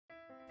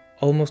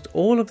Almost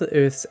all of the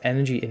Earth's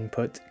energy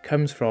input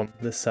comes from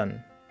the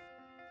Sun.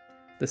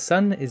 The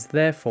Sun is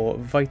therefore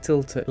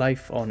vital to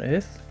life on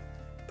Earth,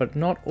 but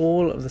not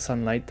all of the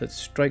sunlight that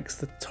strikes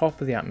the top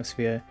of the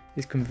atmosphere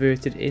is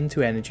converted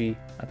into energy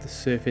at the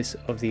surface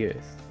of the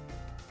Earth.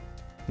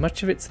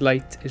 Much of its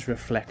light is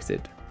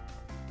reflected.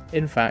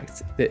 In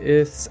fact, the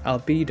Earth's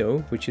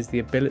albedo, which is the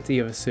ability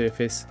of a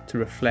surface to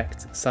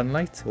reflect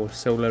sunlight or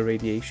solar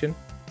radiation,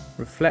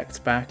 reflects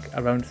back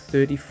around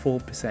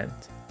 34%.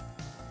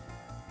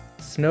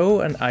 Snow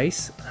and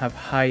ice have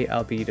high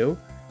albedo.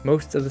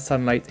 Most of the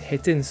sunlight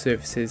hitting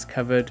surfaces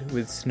covered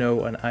with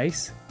snow and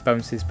ice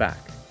bounces back.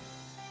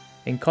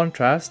 In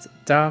contrast,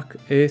 dark,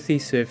 earthy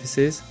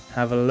surfaces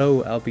have a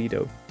low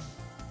albedo.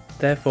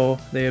 Therefore,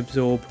 they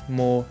absorb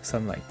more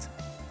sunlight.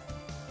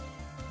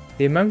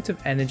 The amount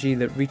of energy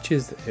that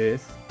reaches the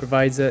Earth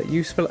provides a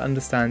useful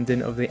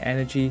understanding of the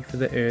energy for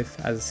the Earth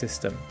as a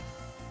system.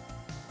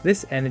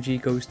 This energy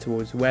goes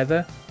towards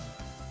weather,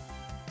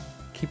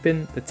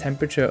 keeping the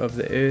temperature of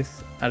the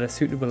Earth at a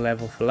suitable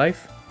level for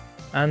life,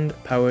 and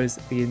powers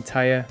the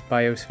entire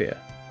biosphere.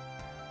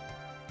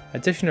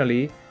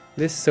 Additionally,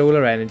 this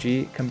solar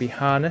energy can be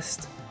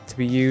harnessed to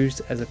be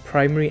used as a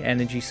primary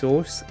energy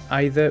source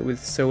either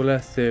with solar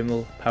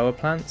thermal power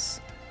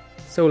plants,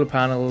 solar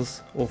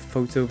panels, or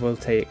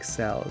photovoltaic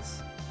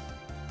cells.